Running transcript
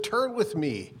Turn with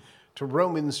me to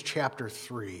Romans chapter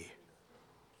 3.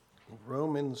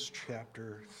 Romans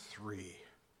chapter 3.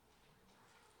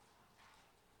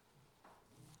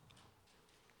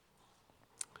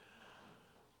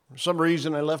 For some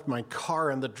reason, I left my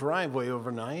car in the driveway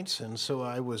overnight, and so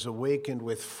I was awakened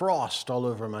with frost all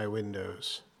over my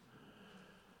windows.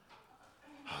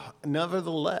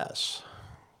 Nevertheless,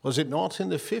 was it not in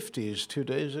the 50s 2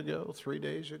 days ago, 3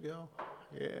 days ago?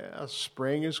 Yeah,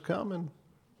 spring is coming.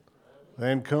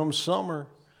 Then comes summer.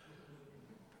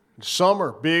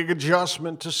 Summer, big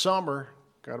adjustment to summer.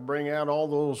 Got to bring out all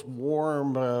those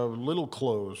warm little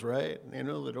clothes, right? You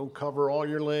know, they don't cover all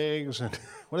your legs. And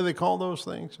what do they call those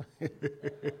things?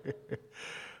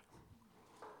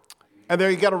 And there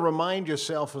you got to remind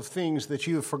yourself of things that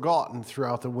you've forgotten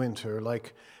throughout the winter,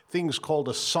 like things called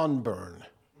a sunburn.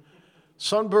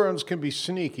 Sunburns can be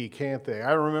sneaky, can't they?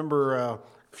 I remember a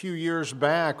few years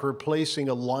back replacing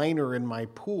a liner in my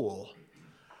pool.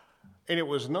 And it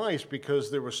was nice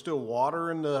because there was still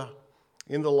water in the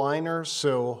liner,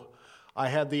 so I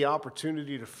had the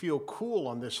opportunity to feel cool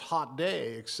on this hot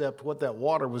day, except what that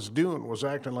water was doing was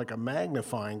acting like a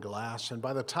magnifying glass. And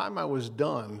by the time I was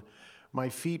done, my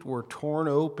feet were torn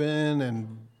open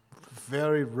and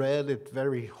very red. It's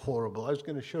very horrible. I was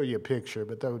going to show you a picture,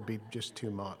 but that would be just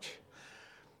too much.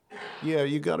 Yeah,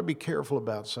 you got to be careful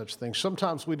about such things.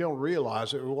 Sometimes we don't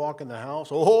realize it. We walk in the house.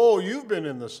 Oh, you've been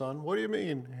in the sun. What do you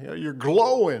mean? Yeah, you're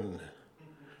glowing.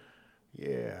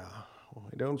 Yeah, well,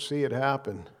 we don't see it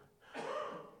happen.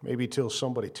 Maybe till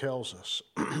somebody tells us.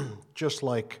 Just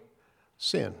like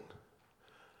sin.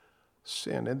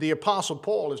 Sin. And the Apostle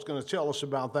Paul is going to tell us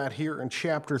about that here in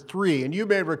chapter 3. And you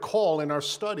may recall in our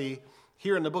study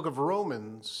here in the book of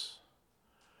Romans,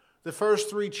 the first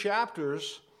 3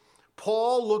 chapters,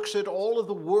 Paul looks at all of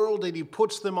the world and he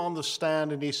puts them on the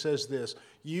stand and he says this: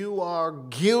 you are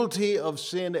guilty of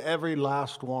sin, every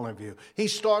last one of you. He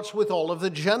starts with all of the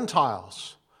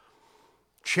Gentiles.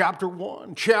 Chapter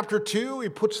 1. Chapter 2, he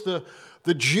puts the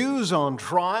Jews on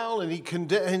trial and he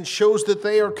shows that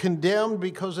they are condemned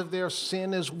because of their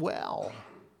sin as well.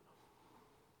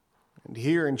 And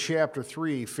here in chapter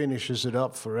 3, he finishes it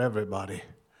up for everybody.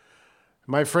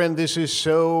 My friend, this is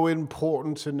so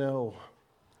important to know.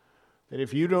 That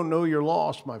if you don't know you're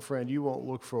lost, my friend, you won't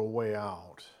look for a way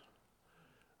out.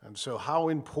 And so how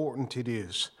important it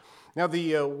is. Now,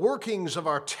 the workings of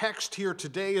our text here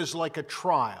today is like a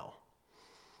trial.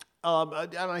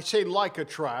 And I say like a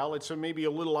trial. It's maybe a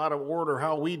little out of order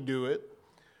how we do it.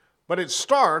 But it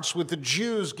starts with the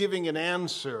Jews giving an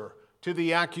answer to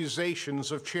the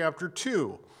accusations of chapter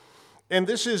 2. And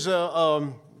this is a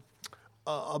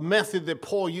method that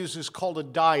Paul uses called a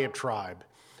diatribe.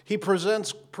 He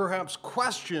presents perhaps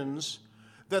questions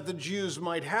that the Jews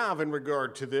might have in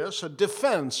regard to this, a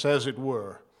defense, as it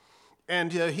were.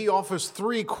 And he offers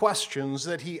 3 questions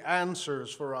that he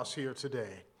answers for us here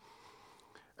today.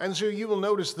 And so you will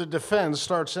notice the defense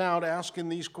starts out asking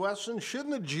these questions.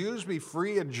 Shouldn't the Jews be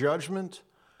free of judgment?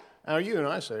 Now you and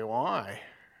I say, why?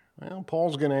 Well,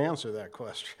 Paul's going to answer that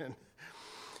question.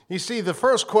 You see, the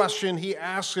first question he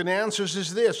asks and answers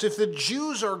is this: if the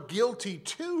Jews are guilty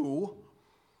too,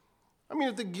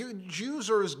 if the Jews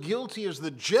are as guilty as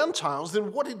the Gentiles,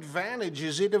 then what advantage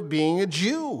is it of being a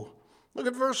Jew? Look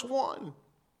at verse 1.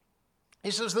 He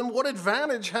says, then what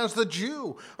advantage has the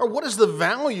Jew? Or what is the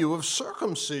value of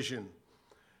circumcision?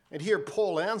 And here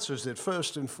Paul answers that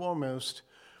first and foremost,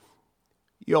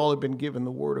 you all have been given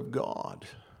the word of God.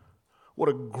 What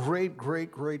a great,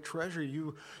 great, great treasure.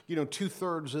 You know,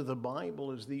 2/3 of the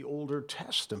Bible is the Older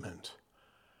Testament.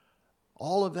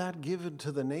 All of that given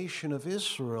to the nation of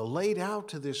Israel, laid out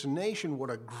to this nation. What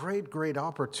a great, great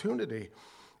opportunity.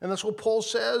 And that's what Paul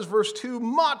says, verse 2,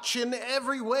 much in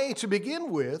every way to begin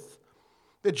with,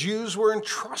 the Jews were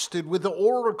entrusted with the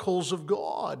oracles of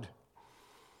God.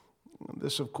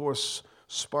 This, of course,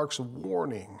 sparks a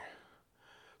warning.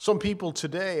 Some people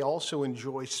today also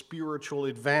enjoy spiritual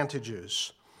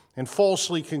advantages and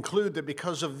falsely conclude that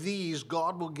because of these,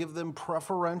 God will give them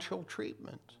preferential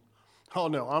treatment. Oh,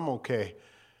 no, I'm okay.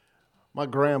 My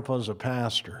grandpa's a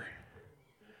pastor.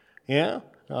 Yeah?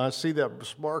 I see that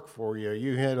spark for you.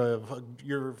 You had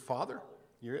your father?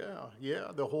 Yeah,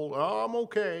 I'm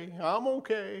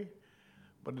okay.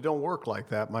 But it don't work like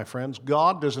that, my friends.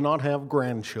 God does not have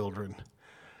grandchildren.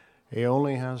 He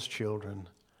only has children.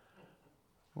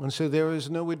 And so there is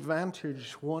no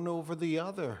advantage one over the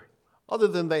other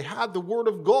than they had the word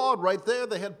of God right there.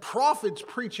 They had prophets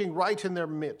preaching right in their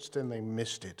midst, and they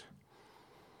missed it.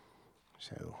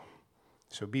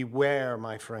 So beware,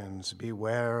 my friends,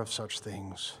 beware of such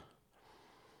things.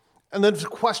 And then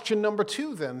question number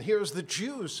 2 then. Here's the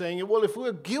Jews saying, well, if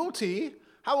we're guilty,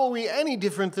 How are we any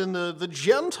different than the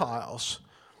Gentiles?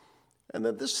 And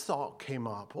then this thought came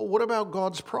up. Well, what about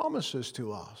God's promises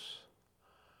to us?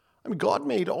 I mean, God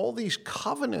made all these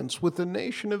covenants with the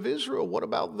nation of Israel. What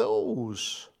about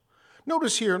those?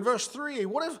 Notice here in verse 3,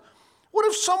 what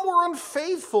if some were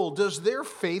unfaithful? Does their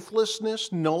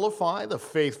faithlessness nullify the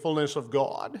faithfulness of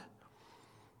God?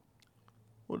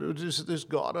 Well, is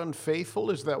God unfaithful?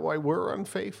 Is that why we're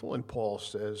unfaithful? And Paul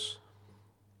says,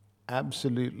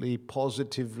 absolutely,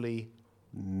 positively,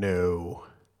 no.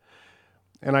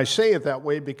 And I say it that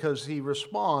way because he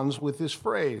responds with this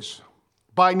phrase,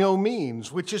 by no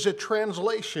means, which is a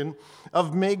translation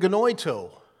of me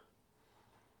genoito.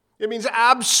 It means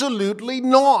absolutely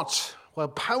not. Well,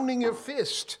 pounding your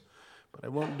fist. But I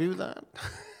won't do that.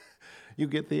 You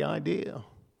get the idea.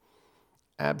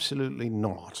 Absolutely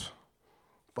not.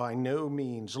 By no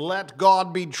means. Let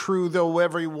God be true, though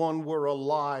everyone were a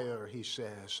liar, he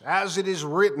says. As it is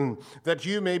written, that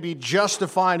you may be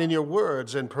justified in your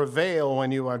words and prevail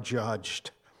when you are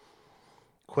judged.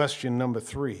 Question number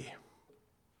 3.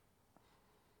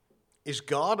 Is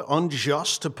God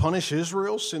unjust to punish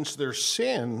Israel since their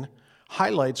sin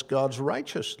highlights God's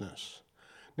righteousness?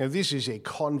 Now, this is a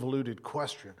convoluted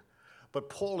question, but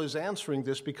Paul is answering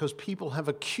this because people have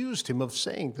accused him of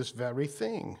saying this very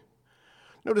thing.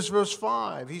 Notice verse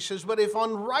 5. He says, but if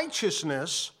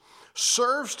unrighteousness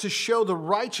serves to show the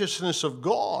righteousness of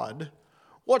God,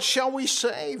 what shall we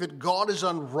say? That God is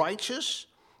unrighteous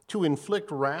to inflict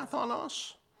wrath on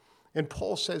us? And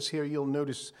Paul says here, you'll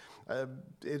notice,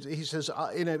 he says,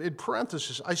 in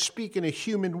parenthesis, I speak in a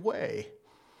human way.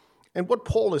 And what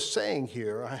Paul is saying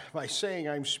here, by saying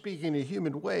I'm speaking in a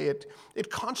human way,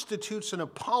 it constitutes an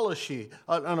apology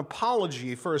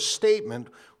for a statement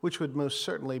which would most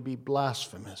certainly be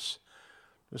blasphemous.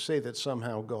 To say that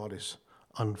somehow God is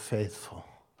unfaithful.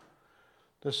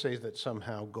 To say that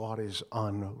somehow God is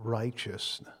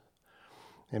unrighteous.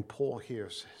 And Paul here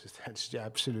says that's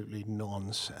absolutely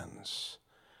nonsense.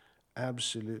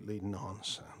 Absolutely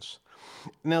nonsense.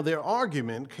 Now, their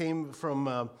argument came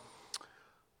from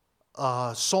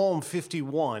Psalm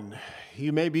 51.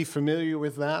 You may be familiar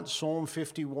with that. Psalm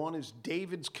 51 is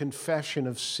David's confession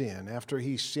of sin after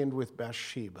he sinned with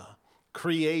Bathsheba.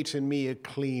 Create in me a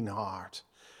clean heart.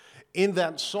 In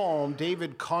that psalm,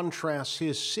 David contrasts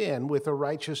his sin with the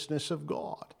righteousness of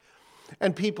God.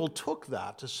 And people took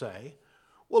that to say,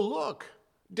 well, look,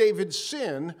 David's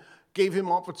sin gave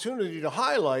him opportunity to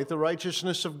highlight the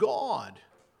righteousness of God.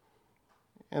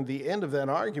 And the end of that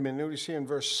argument, notice here in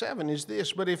verse 7, is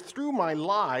this, but if through my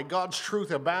lie God's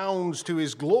truth abounds to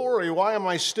his glory, why am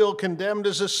I still condemned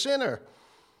as a sinner?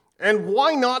 And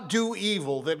why not do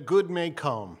evil that good may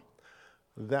come?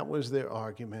 That was their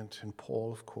argument, and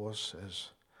Paul, of course, says,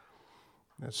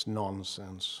 that's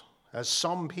nonsense. As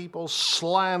some people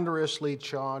slanderously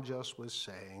charge us with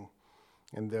saying,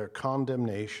 and their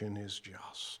condemnation is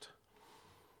just.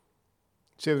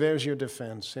 So there's your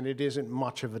defense, and it isn't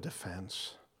much of a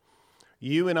defense.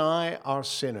 You and I are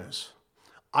sinners.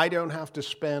 I don't have to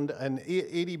spend an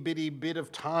itty-bitty bit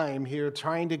of time here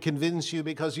trying to convince you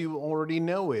because you already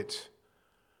know it.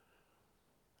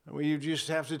 You just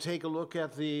have to take a look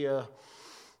at the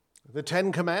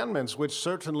Ten Commandments, which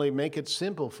certainly make it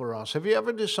simple for us. Have you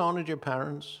ever dishonored your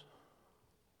parents?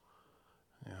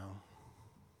 Yeah.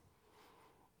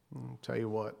 I'll tell you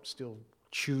what, still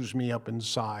chews me up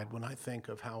inside when I think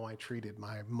of how I treated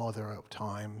my mother at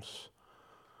times.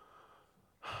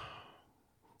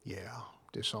 Yeah,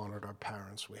 dishonored our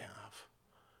parents we have.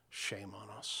 Shame on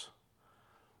us.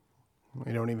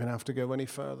 We don't even have to go any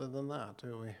further than that,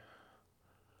 do we?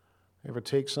 You ever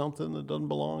take something that doesn't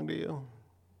belong to you?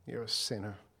 You're a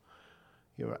sinner.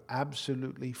 You're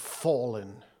absolutely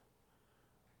fallen.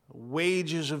 The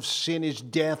wages of sin is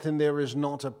death, and there is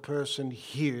not a person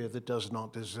here that does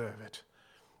not deserve it.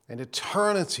 And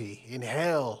eternity in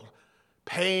hell,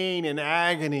 pain and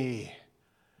agony.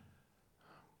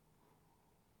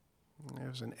 There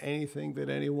isn't anything that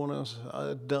anyone has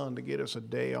done to get us a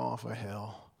day off of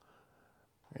hell.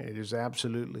 It is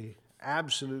absolutely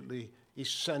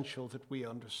essential that we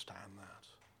understand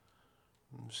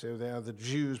that. And so there are the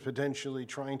Jews potentially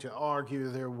trying to argue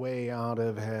their way out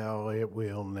of hell. It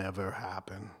will never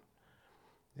happen.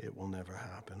 It will never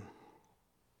happen.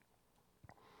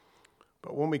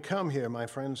 But when we come here, my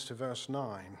friends, to verse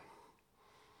 9,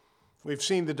 we've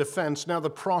seen the defense. Now the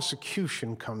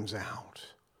prosecution comes out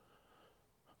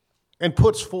and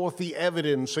puts forth the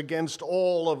evidence against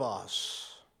all of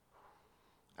us,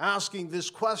 asking this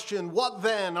question, what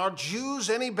then? Are Jews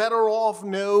any better off?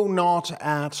 No, not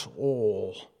at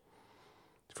all.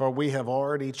 For we have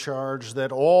already charged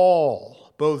that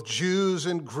all, both Jews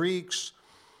and Greeks,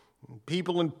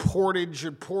 People in Portage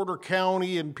and Porter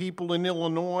County and people in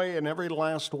Illinois and every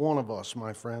last one of us,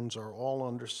 my friends, are all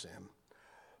under sin.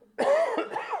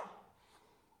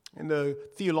 And the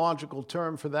theological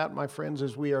term for that, my friends,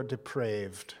 is we are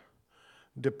depraved.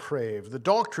 Depraved. The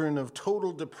doctrine of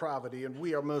total depravity, and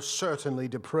we are most certainly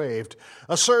depraved,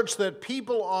 asserts that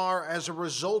people are as a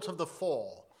result of the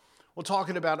fall. We're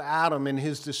talking about Adam and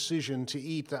his decision to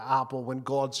eat the apple when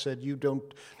God said, you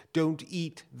don't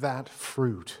eat that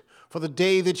fruit. For the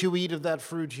day that you eat of that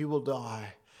fruit, you will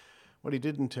die. What he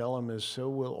didn't tell him is, so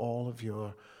will all of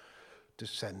your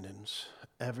descendants,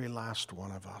 every last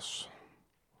one of us.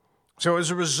 So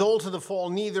as a result of the fall,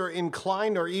 neither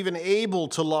inclined or even able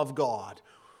to love God.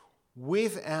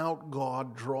 Without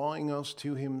God drawing us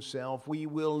to himself, we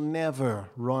will never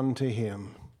run to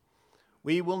him.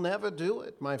 We will never do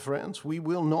it, my friends. We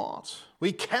will not.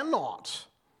 We cannot.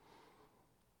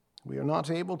 We are not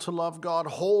able to love God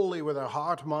wholly with our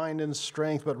heart, mind, and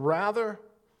strength, but rather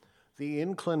the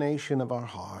inclination of our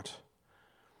heart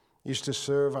is to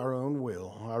serve our own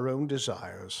will, our own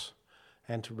desires,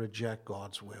 and to reject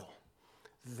God's will.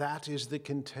 That is the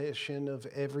condition of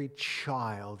every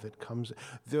child that comes,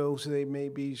 though they may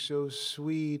be so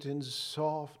sweet and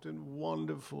soft and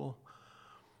wonderful.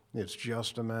 It's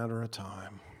just a matter of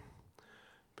time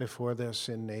before their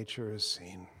sin nature is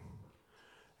seen.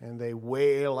 And they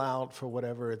wail out for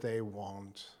whatever they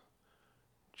want,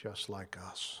 just like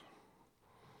us.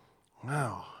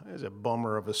 Now, it's a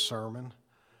bummer of a sermon,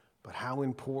 but how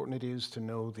important it is to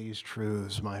know these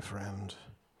truths, my friend.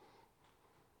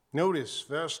 Notice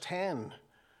verse 10,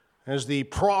 as the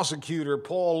prosecutor,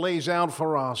 Paul, lays out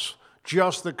for us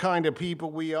just the kind of people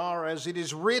we are, as it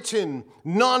is written,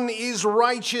 none is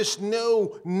righteous,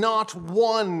 no, not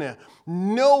one.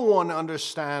 No one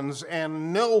understands,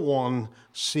 and no one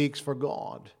seeks for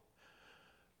God.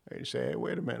 You say, hey,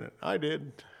 wait a minute, I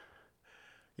did.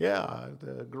 Yeah,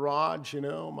 the garage,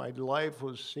 my life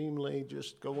was seemingly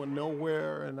just going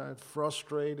nowhere, and I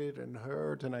frustrated and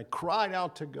hurt, and I cried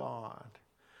out to God.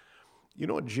 You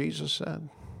know what Jesus said?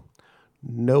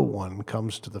 No one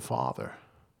comes to the Father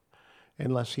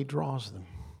unless he draws them.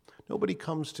 Nobody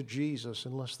comes to Jesus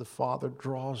unless the Father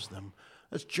draws them.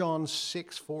 That's John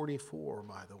 6:44,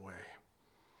 by the way.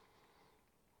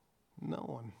 No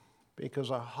one, because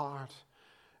our heart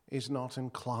is not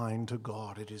inclined to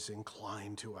God. It is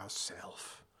inclined to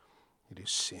ourself. It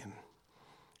is sin.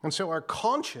 And so our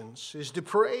conscience is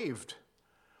depraved.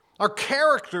 Our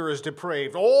character is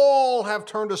depraved. All have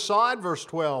turned aside, verse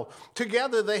 12.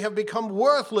 Together they have become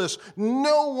worthless.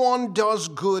 No one does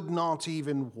good, not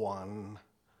even one.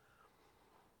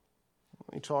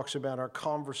 He talks about our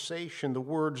conversation, the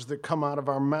words that come out of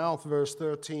our mouth, verse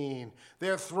 13.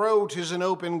 Their throat is an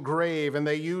open grave, and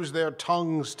they use their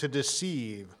tongues to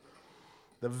deceive.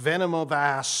 The venom of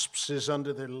asps is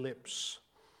under their lips,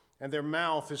 and their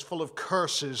mouth is full of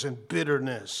curses and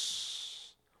bitterness.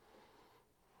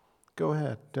 Go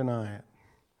ahead, deny it.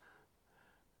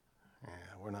 Yeah,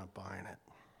 we're not buying it.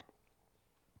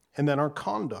 And then our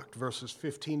conduct, verses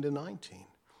 15 to 19.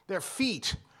 Their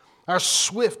feet are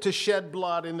swift to shed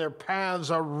blood, and their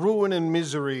paths are ruin and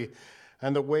misery,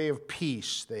 and the way of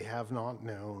peace they have not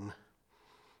known.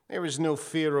 There is no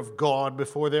fear of God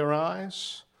before their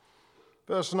eyes.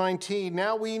 Verse 19,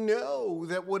 now we know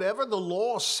that whatever the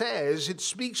law says, it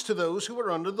speaks to those who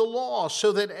are under the law,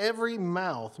 so that every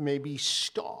mouth may be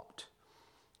stopped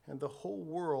and the whole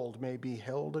world may be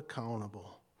held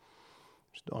accountable.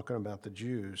 He's talking about the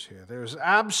Jews here. There's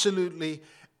absolutely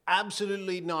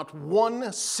not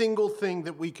one single thing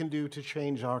that we can do to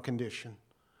change our condition.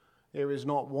 There is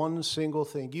not one single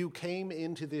thing. You came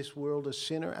into this world a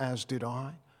sinner, as did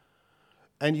I,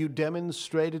 and you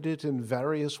demonstrated it in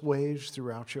various ways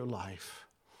throughout your life,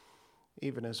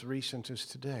 even as recent as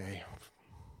today.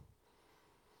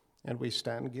 And we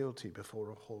stand guilty before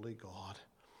a holy God.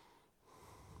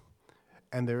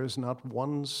 And there is not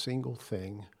one single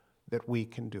thing that we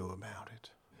can do about it.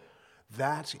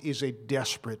 That is a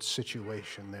desperate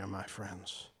situation there, my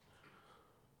friends.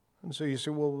 And so you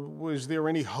say, well, was there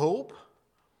any hope?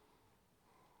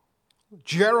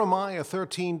 Jeremiah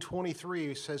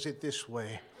 13:23 says it this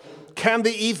way. Can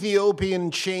the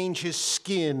Ethiopian change his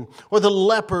skin, or the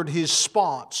leopard his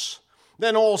spots?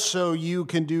 Then also you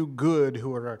can do good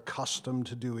who are accustomed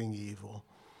to doing evil.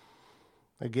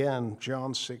 Again,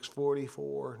 John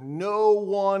 6:44, no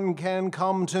one can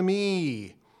come to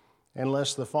me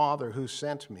unless the Father who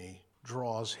sent me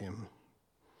draws him,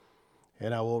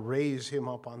 and I will raise him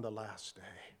up on the last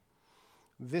day.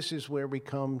 This is where we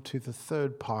come to the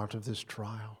third part of this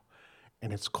trial,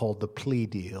 and it's called the plea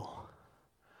deal.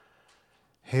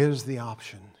 Here's the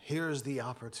option. Here's the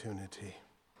opportunity.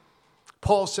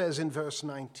 Paul says in verse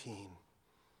 19,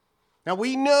 now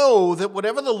we know that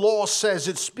whatever the law says,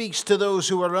 it speaks to those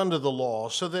who are under the law,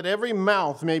 so that every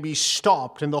mouth may be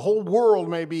stopped and the whole world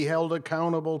may be held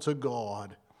accountable to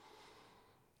God.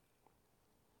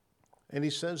 And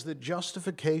he says that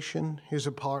justification is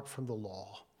apart from the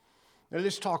law. Now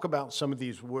let's talk about some of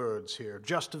these words here.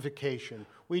 Justification.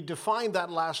 We defined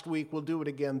that last week. We'll do it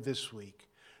again this week.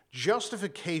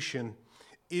 Justification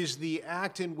is the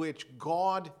act in which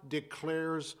God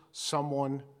declares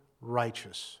someone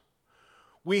righteous.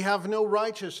 We have no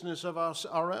righteousness of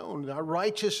our own. Our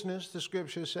righteousness, the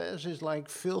scripture says, is like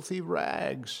filthy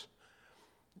rags.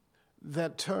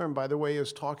 That term, by the way,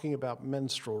 is talking about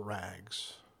menstrual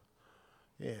rags.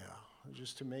 Yeah,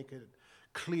 just to make it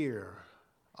clear,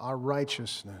 our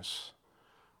righteousness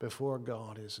before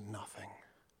God is nothing.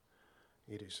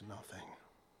 It is nothing.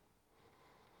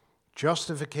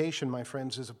 Justification, my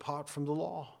friends, is apart from the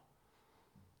law.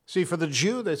 See, for the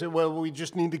Jew, they say, well, we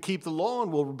just need to keep the law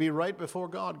and we'll be right before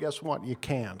God. Guess what? You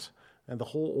can't. And the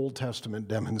whole Old Testament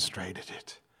demonstrated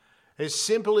it. As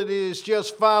simple it is,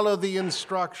 just follow the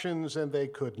instructions, and they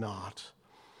could not.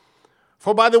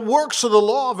 For by the works of the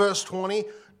law, verse 20,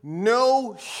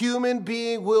 no human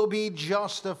being will be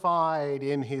justified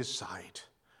in his sight,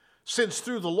 since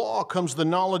through the law comes the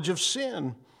knowledge of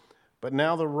sin. But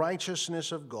now the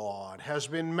righteousness of God has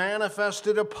been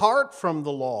manifested apart from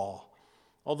the law,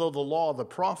 although the law of the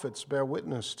prophets bear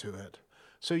witness to it.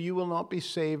 So you will not be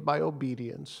saved by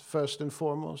obedience. First and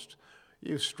foremost,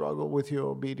 you struggle with your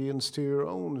obedience to your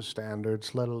own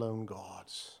standards, let alone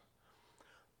God's.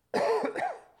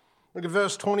 Look at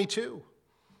verse 22.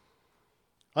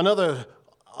 Another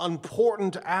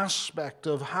important aspect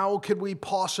of how could we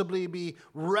possibly be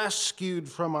rescued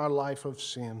from our life of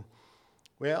sin.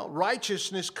 Well,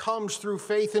 righteousness comes through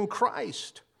faith in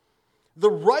Christ.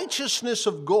 The righteousness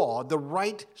of God, the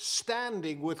right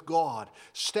standing with God,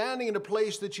 standing in a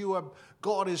place that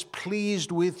God is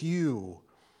pleased with you.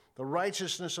 The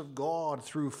righteousness of God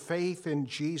through faith in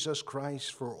Jesus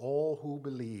Christ for all who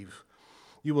believe.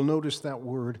 You will notice that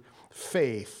word,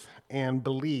 faith and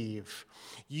believe.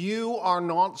 You are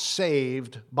not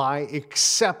saved by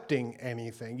accepting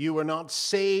anything. You are not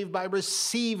saved by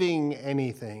receiving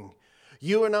anything.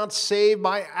 You are not saved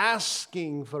by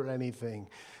asking for anything.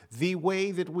 The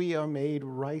way that we are made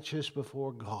righteous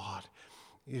before God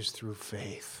is through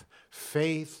faith.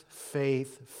 Faith,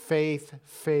 faith, faith,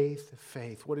 faith,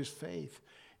 faith. What is faith?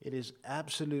 It is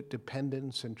absolute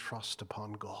dependence and trust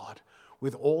upon God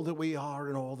with all that we are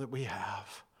and all that we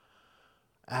have.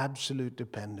 Absolute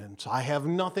dependence. I have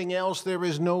nothing else. There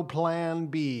is no plan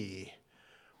B.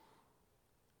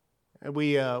 And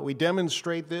we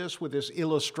demonstrate this with this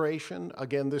illustration.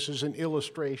 Again, this is an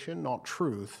illustration, not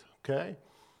truth, okay?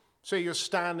 So you're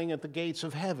standing at the gates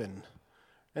of heaven,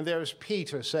 and there's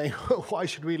Peter saying, why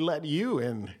should we let you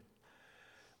in?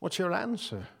 What's your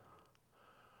answer?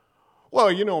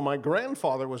 Well, you know, my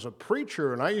grandfather was a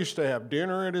preacher, and I used to have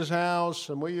dinner at his house,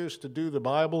 and we used to do the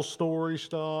Bible story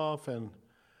stuff, and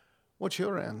what's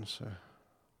your answer?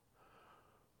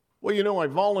 Well, you know, I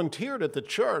volunteered at the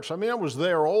church. I mean, I was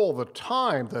there all the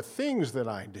time, the things that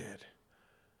I did.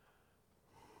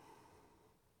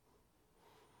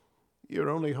 Your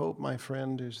only hope, my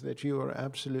friend, is that you are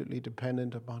absolutely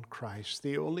dependent upon Christ.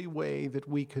 The only way that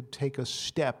we could take a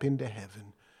step into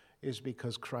heaven is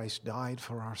because Christ died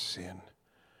for our sin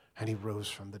and he rose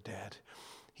from the dead.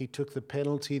 He took the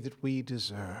penalty that we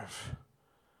deserve.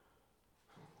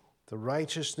 The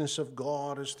righteousness of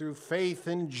God is through faith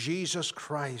in Jesus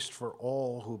Christ for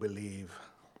all who believe.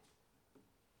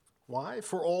 Why?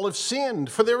 For all have sinned,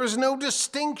 for there is no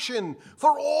distinction.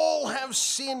 For all have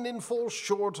sinned and fall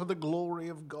short of the glory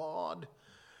of God.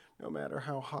 No matter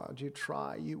how hard you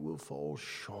try, you will fall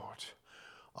short.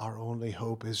 Our only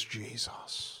hope is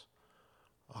Jesus.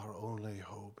 Our only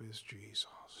hope is Jesus.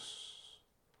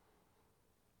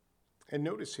 And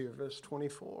notice here, verse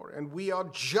 24, and we are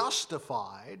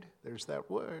justified, there's that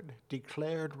word,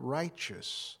 declared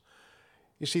righteous.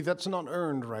 You see, that's not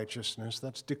earned righteousness,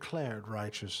 that's declared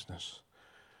righteousness.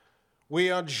 We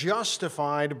are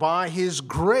justified by his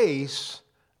grace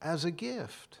as a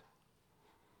gift.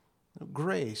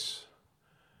 Grace.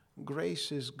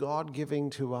 Grace is God giving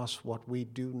to us what we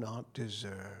do not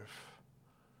deserve.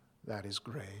 That is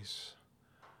grace.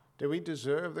 Do we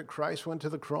deserve that Christ went to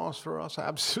the cross for us?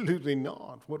 Absolutely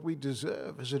not. What we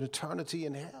deserve is an eternity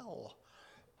in hell.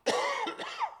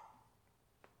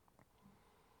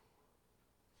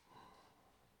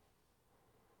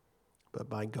 But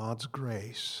by God's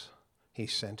grace, he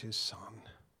sent his Son.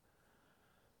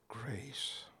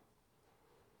 Grace.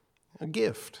 A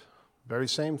gift. Very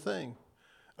same thing.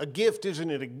 A gift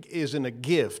isn't a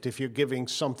gift if you're giving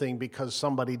something because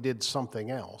somebody did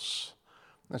something else.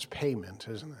 That's payment,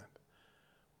 isn't it?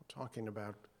 We're talking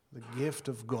about the gift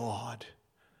of God,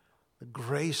 the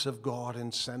grace of God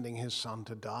in sending his Son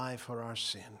to die for our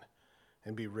sin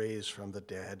and be raised from the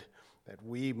dead, that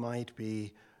we might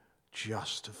be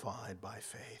justified by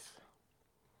faith.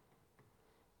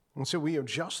 And so we are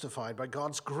justified by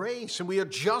God's grace, and we are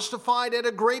justified at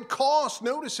a great cost.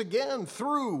 Notice again,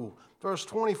 through, verse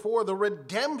 24, the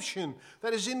redemption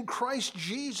that is in Christ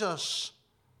Jesus,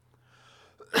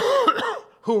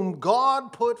 whom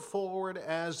God put forward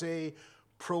as a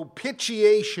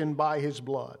propitiation by his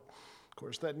blood. Of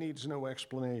course, that needs no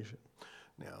explanation.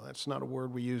 Now, that's not a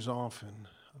word we use often.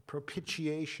 A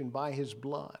propitiation by his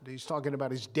blood. He's talking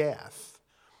about his death.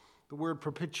 The word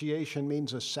propitiation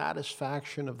means a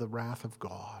satisfaction of the wrath of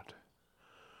God.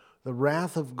 The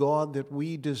wrath of God that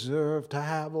we deserve to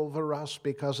have over us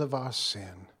because of our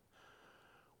sin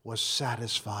was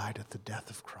satisfied at the death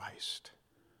of Christ.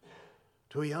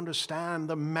 Do we understand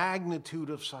the magnitude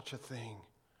of such a thing?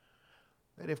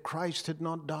 That if Christ had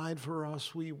not died for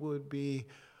us, we would be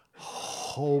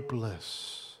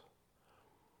hopeless.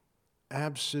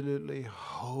 Absolutely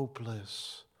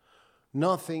hopeless.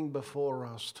 Nothing before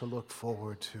us to look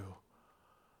forward to.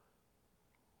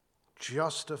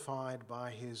 Justified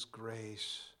by his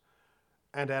grace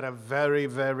and at a very,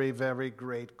 very, very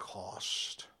great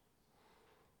cost.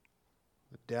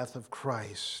 The death of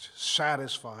Christ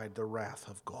satisfied the wrath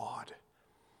of God.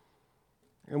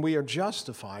 And we are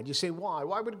justified. You say, why?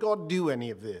 Why would God do any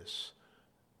of this?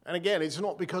 And again, it's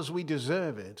not because we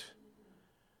deserve it.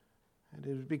 It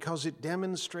is because it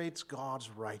demonstrates God's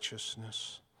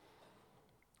righteousness.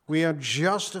 We are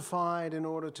justified in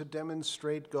order to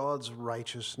demonstrate God's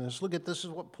righteousness. Look at this is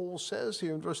what Paul says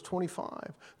here in verse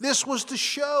 25. This was to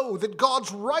show that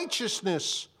God's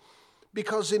righteousness,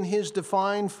 because in his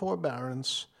divine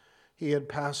forbearance he had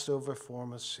passed over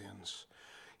former sins.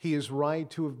 He is right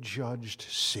to have judged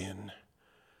sin.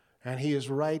 And he is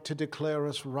right to declare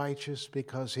us righteous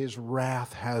because his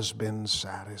wrath has been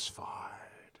satisfied.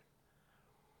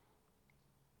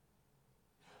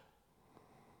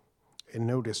 And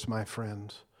notice, my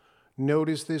friends,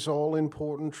 notice this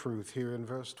all-important truth here in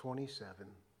verse 27.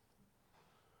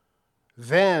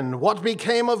 Then, what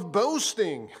became of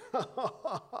boasting? You're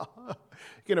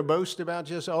going to boast about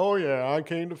just, oh yeah, I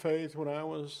came to faith when I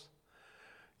was...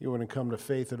 You wouldn't come to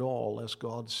faith at all lest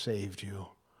God saved you,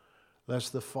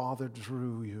 lest the Father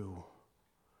drew you.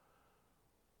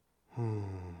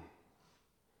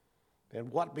 And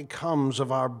what becomes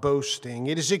of our boasting?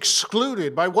 It is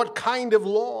excluded by what kind of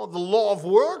law? The law of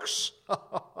works?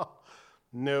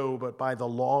 No, but by the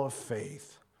law of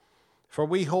faith. For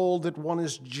we hold that one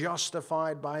is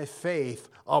justified by faith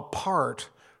apart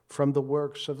from the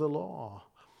works of the law.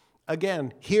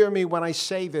 Again, hear me when I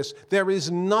say this. There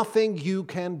is nothing you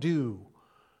can do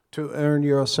to earn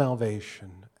your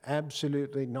salvation.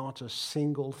 Absolutely not a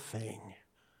single thing.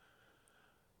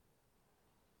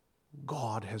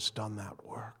 God has done that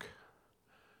work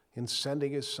in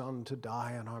sending his Son to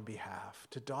die on our behalf,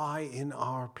 to die in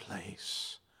our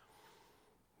place,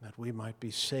 that we might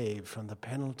be saved from the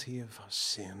penalty of our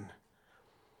sin,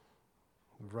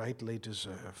 rightly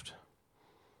deserved.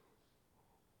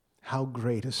 How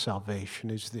great a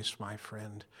salvation is this, my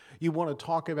friend? You want to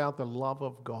talk about the love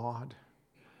of God?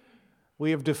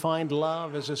 We have defined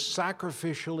love as a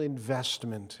sacrificial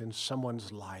investment in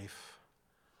someone's life.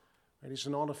 It is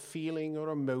not a feeling or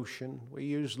emotion. We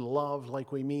use love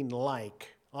like we mean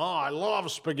like. Oh, I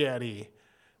love spaghetti.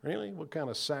 Really? What kind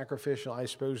of sacrificial? I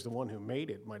suppose the one who made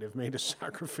it might have made a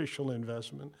sacrificial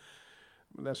investment.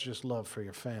 That's just love for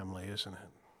your family, isn't it?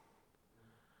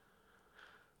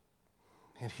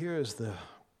 And here is the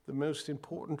most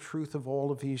important truth of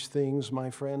all of these things, my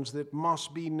friends, that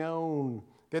must be known,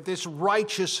 that this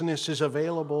righteousness is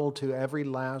available to every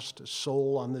last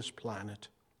soul on this planet.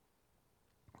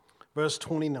 Verse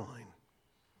 29.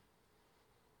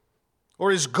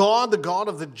 Or is God the God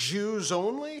of the Jews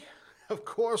only? Of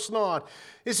course not.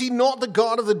 Is he not the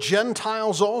God of the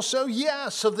Gentiles also?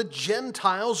 Yes, of the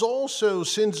Gentiles also,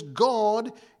 since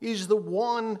God is the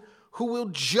one who will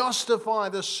justify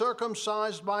the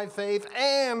circumcised by faith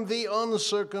and the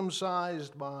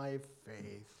uncircumcised by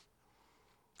faith.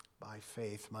 By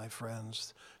faith, my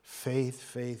friends. Faith,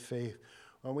 faith, faith.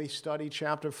 When we study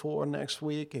chapter 4 next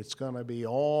week, it's going to be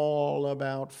all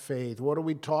about faith. What are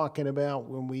we talking about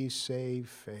when we say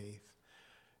faith?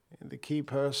 And the key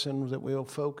person that we'll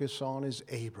focus on is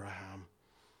Abraham.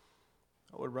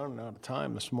 We're running out of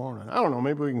time this morning. I don't know,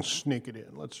 maybe we can sneak it in.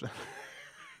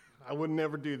 I would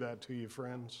never do that to you,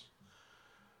 friends.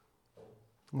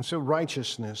 And so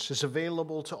righteousness is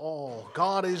available to all.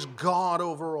 God is God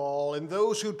over all, and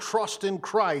those who trust in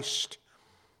Christ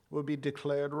will be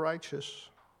declared righteous.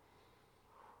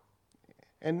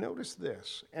 And notice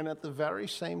this, and at the very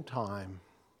same time,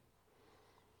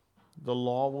 the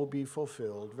law will be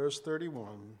fulfilled. Verse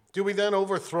 31. Do we then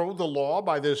overthrow the law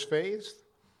by this faith?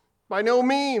 By no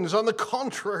means. On the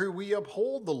contrary, we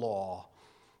uphold the law.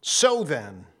 So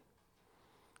then,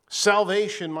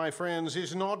 salvation, my friends,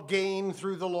 is not gained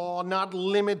through the law, not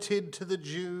limited to the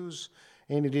Jews,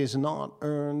 and it is not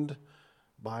earned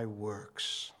by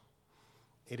works.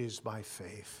 It is by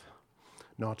faith.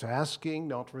 Not asking,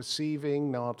 not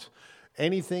receiving, not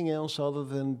anything else other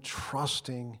than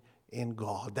trusting in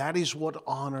God. That is what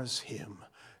honors Him.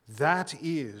 That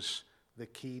is the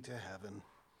key to heaven.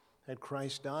 That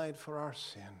Christ died for our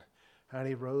sin, and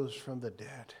He rose from the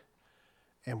dead,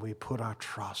 and we put our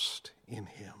trust in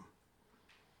Him.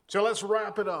 So let's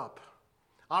wrap it up.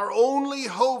 Our only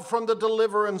hope from the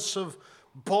deliverance of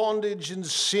bondage and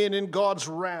sin and God's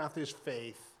wrath is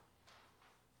faith.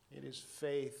 It is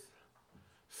faith.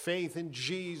 Faith in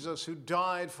Jesus who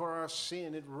died for our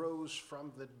sin and rose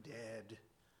from the dead.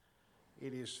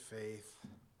 It is faith.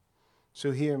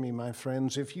 So hear me, my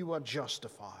friends, if you are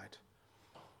justified,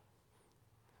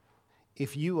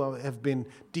 if you have been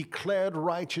declared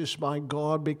righteous by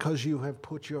God because you have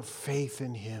put your faith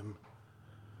in Him,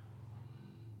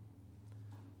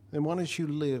 then why don't you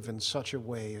live in such a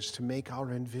way as to make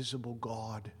our invisible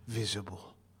God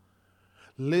visible?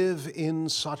 Live in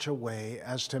such a way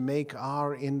as to make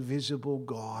our invisible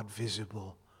God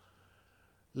visible.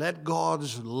 Let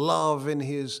God's love and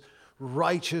His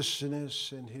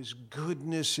righteousness and His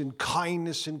goodness and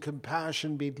kindness and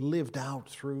compassion be lived out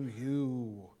through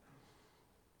you.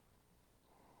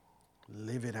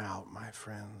 Live it out, my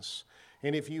friends.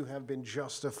 And if you have been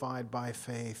justified by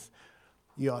faith,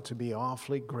 you ought to be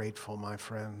awfully grateful, my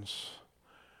friends.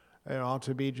 You ought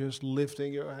to be just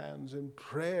lifting your hands in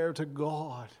prayer to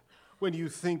God when you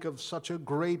think of such a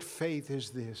great faith as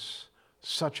this,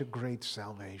 such a great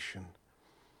salvation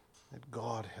that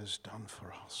God has done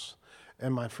for us.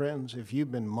 And my friends, if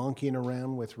you've been monkeying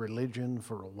around with religion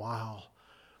for a while,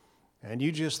 and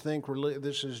you just think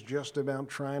this is just about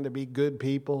trying to be good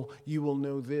people, you will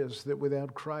know this, that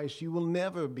without Christ, you will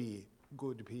never be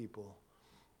good people.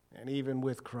 And even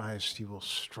with Christ, you will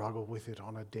struggle with it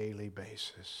on a daily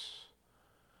basis.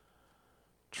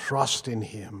 Trust in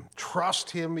Him.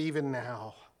 Trust Him even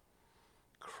now.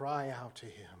 Cry out to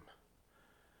Him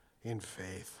in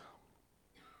faith.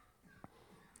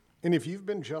 And if you've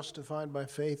been justified by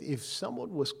faith, if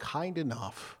someone was kind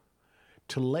enough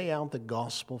to lay out the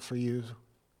gospel for you,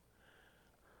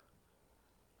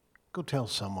 go tell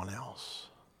someone else.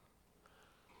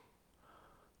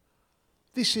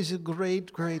 This is a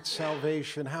great, great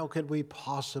salvation. How could we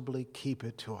possibly keep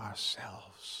it to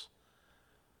ourselves?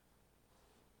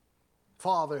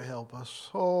 Father, help us.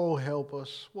 Oh, help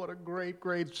us. What a great,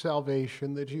 great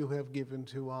salvation that you have given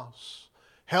to us.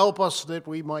 Help us that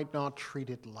we might not treat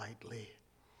it lightly.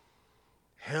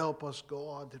 Help us,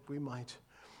 God, that we might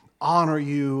honor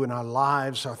you in our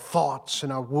lives, our thoughts,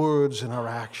 and our words, and our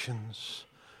actions.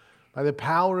 By the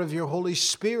power of your Holy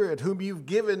Spirit, whom you've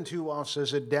given to us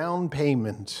as a down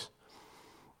payment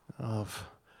of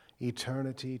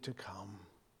eternity to come.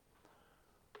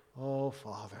 Oh,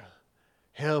 Father,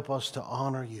 help us to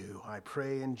honor you. I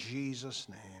pray in Jesus'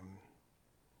 name.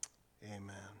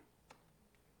 Amen.